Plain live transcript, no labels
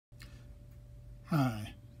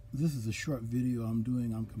Hi, this is a short video I'm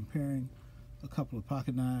doing. I'm comparing a couple of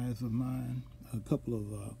pocket knives of mine, a couple of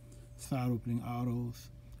side opening autos.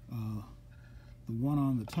 The one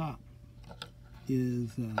on the top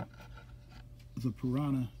is the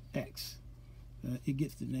Piranha X. It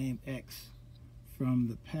gets the name X from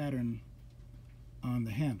the pattern on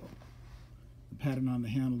the handle. The pattern on the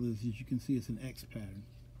handle is, as you can see, it's an X pattern.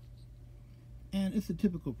 And it's a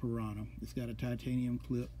typical Piranha. It's got a titanium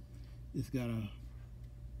clip. It's got a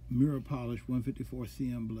mirror polished 154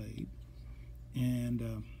 cm blade, and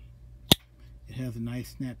it has a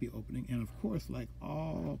nice snappy opening. And of course, like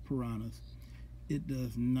all Piranhas, it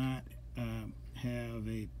does not have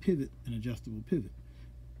a pivot, an adjustable pivot.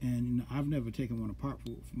 And you know, I've never taken one apart.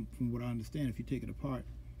 From what I understand, if you take it apart,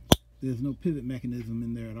 there's no pivot mechanism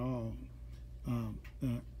in there at all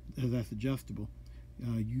that's adjustable.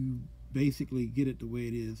 You basically get it the way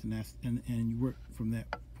it is, and you work from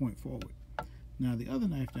that point forward. Now the other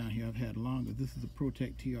knife down here I've had longer. This is a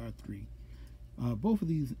Protech TR-3. Both of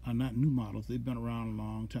these are not new models. They've been around a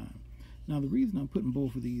long time. Now the reason I'm putting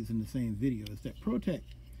both of these in the same video is that Protech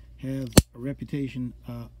has a reputation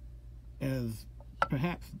as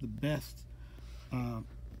perhaps the best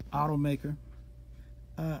automaker.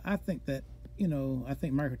 I think that, you know, I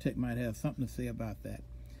think Microtech might have something to say about that.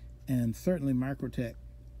 And certainly Microtech,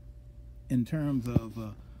 in terms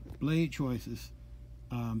of blade choices,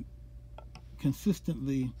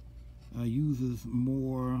 consistently uses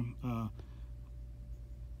more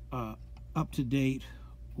up-to-date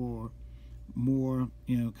or more,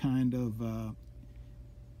 you know, kind of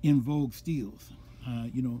in vogue steels.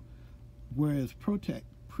 You know, whereas Protech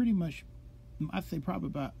pretty much, I'd say probably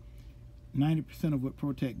about 90% of what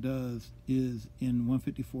Protech does is in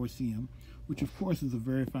 154 cm, which of course is a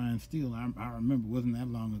very fine steel. I remember, it wasn't that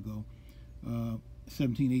long ago,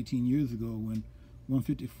 17, 18 years ago, when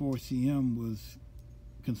 154 cm was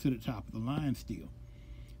considered top of the line steel.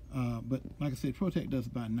 But like I said, Protech does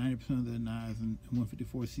about 90% of their knives in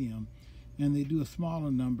 154 cm, and they do a smaller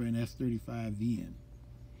number in S35VN.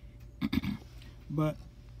 But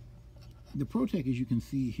the Protech, as you can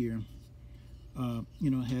see here, you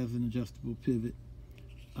know, has an adjustable pivot.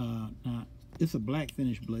 Now it's a black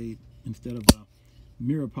finish blade instead of a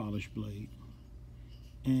mirror polish blade,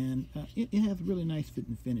 and it has a really nice fit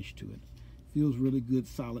and finish to it. Feels really good,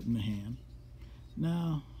 solid in the hand.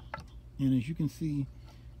 Now, and as you can see,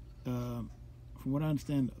 from what I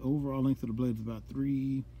understand, the overall length of the blade is about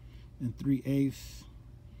 3 3/8.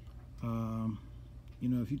 You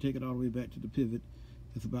know, if you take it all the way back to the pivot,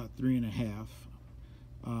 it's about 3 1/2.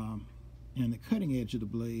 And the cutting edge of the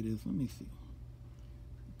blade is, let me see,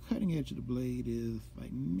 the cutting edge of the blade is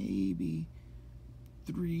like maybe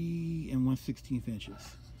 3 1/16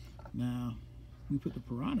 inches. Now, we put the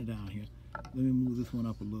Piranha down here. Let me move this one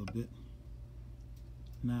up a little bit.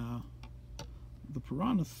 Now, the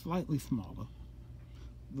Piranha is slightly smaller.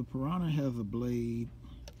 The Piranha has a blade,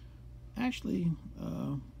 actually,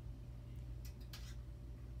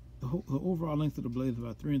 the overall length of the blade is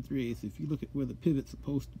about 3 3/8. If you look at where the pivot's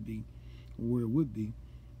supposed to be, or where it would be,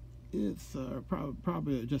 it's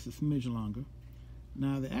probably just a smidge longer.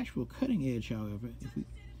 Now, the actual cutting edge, however, if we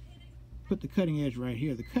put the cutting edge right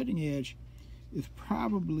here, the cutting edge is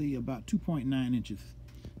probably about 2.9 inches.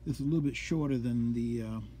 It's a little bit shorter than the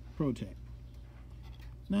Protech.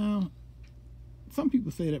 Now, some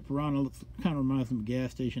people say that Piranha kind of reminds them of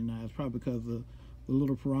gas station knives, probably because of the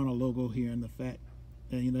little Piranha logo here and the fact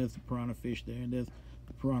that, you know, there's the Piranha fish there and there's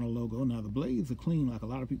the Piranha logo. Now, the blades are clean, like a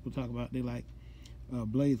lot of people talk about. They like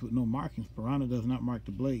blades with no markings. Piranha does not mark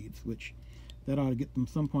the blades, which that ought to get them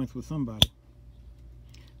some points with somebody.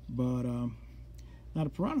 But now the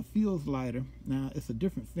Piranha feels lighter. Now it's a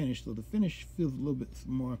different finish, so the finish feels a little bit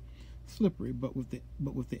more slippery. But with the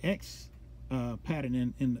X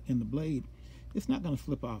pattern in the blade, it's not going to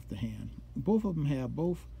slip off the hand. Both of them have,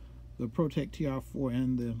 both the Protech TR4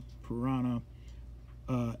 and the Piranha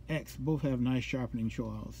X, both have nice sharpening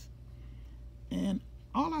choils. And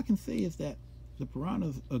all I can say is that the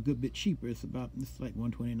Piranha's a good bit cheaper. It's like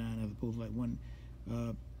 $129 as opposed to like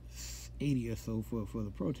 $180 or so for the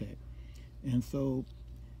Protech. And so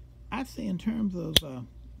I'd say in terms of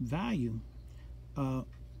value, I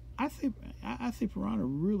say Piranha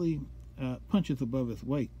really punches above its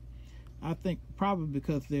weight. I think probably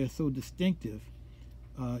because they're so distinctive.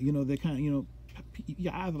 You know, they're kind of, you know, you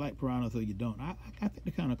either like Piranhas or you don't. I think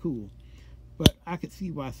they're kind of cool, but I could see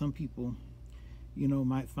why some people, you know,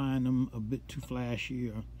 might find them a bit too flashy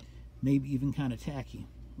or maybe even kind of tacky,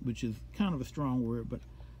 which is kind of a strong word, but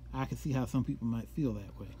I could see how some people might feel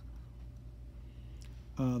that way.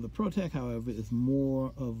 The Protech, however, is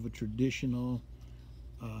more of a traditional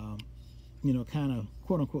kind of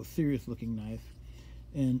quote-unquote serious looking knife.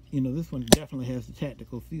 And this one definitely has the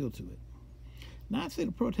tactical feel to it. Now I'd say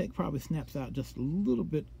the Protech probably snaps out just a little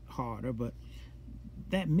bit harder, but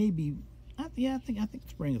that may be, yeah, I think the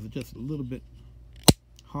springs are just a little bit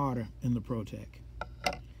harder in the Protech.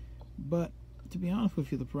 But to be honest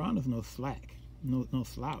with you, the Piranha's no slack, no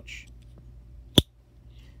slouch.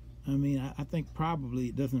 I mean, I think probably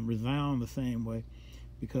it doesn't resound the same way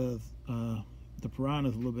because the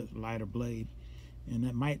Piranha's a little bit lighter blade, and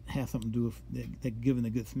that might have something to do with that given the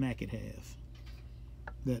good smack it has.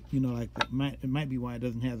 That like it might be why it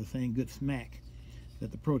doesn't have the same good smack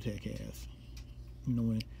that the Protech has.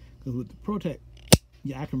 Because with the Protech,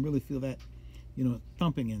 yeah, I can really feel that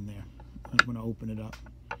thumping in there when I open it up.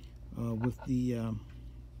 With the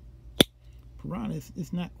Piranha,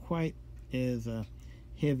 it's not quite as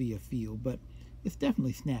heavy a feel, but it's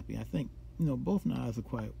definitely snappy. I think both knives are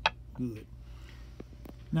quite good.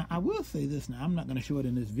 Now I will say this. Now I'm not going to show it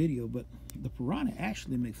in this video, but the Piranha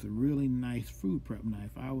actually makes a really nice food prep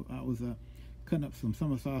knife. I was cutting up some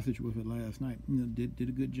summer sausage with it last night. Did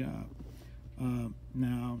a good job.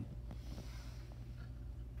 Now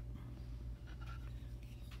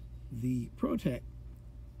the Protech,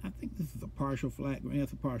 I think this is a partial flat grind.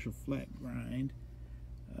 It's a partial flat grind.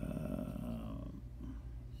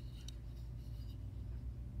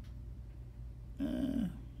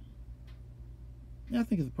 I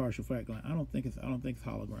think it's a partial flat grind. I don't think it's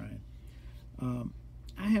hollow grind.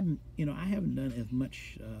 I haven't done as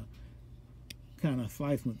much kind of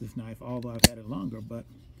slicing with this knife, although I've had it longer. But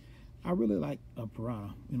I really like a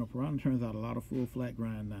Piranha. Piranha turns out a lot of full flat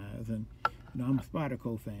grind knives, and I'm a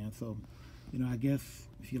Spyderco fan, so I guess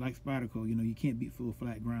if you like Spyderco, you can't beat full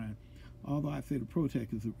flat grind. Although I'd say the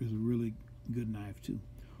Protech is a really good knife too.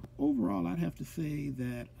 Overall, I'd have to say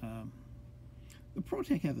that the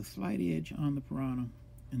Protech has a slight edge on the Piranha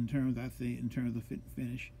in terms of fit and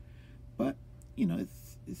finish, but it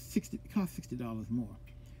costs $60 more.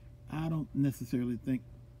 I don't necessarily think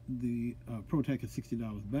the Protech is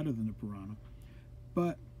 $60 better than the Piranha,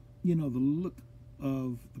 but the look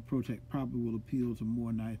of the Protech probably will appeal to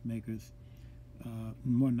more knife makers,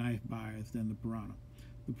 more knife buyers than the Piranha.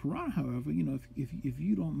 The Piranha, however, if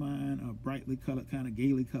you don't mind a brightly colored, kind of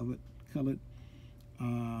gaily colored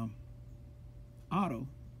auto,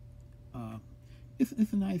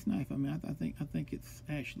 it's a nice knife. I mean, I think it's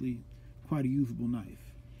actually quite a usable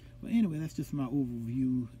knife. But anyway, that's just my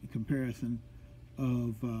overview comparison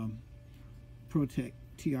of Protech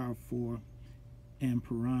TR-4 and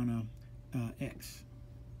Piranha X.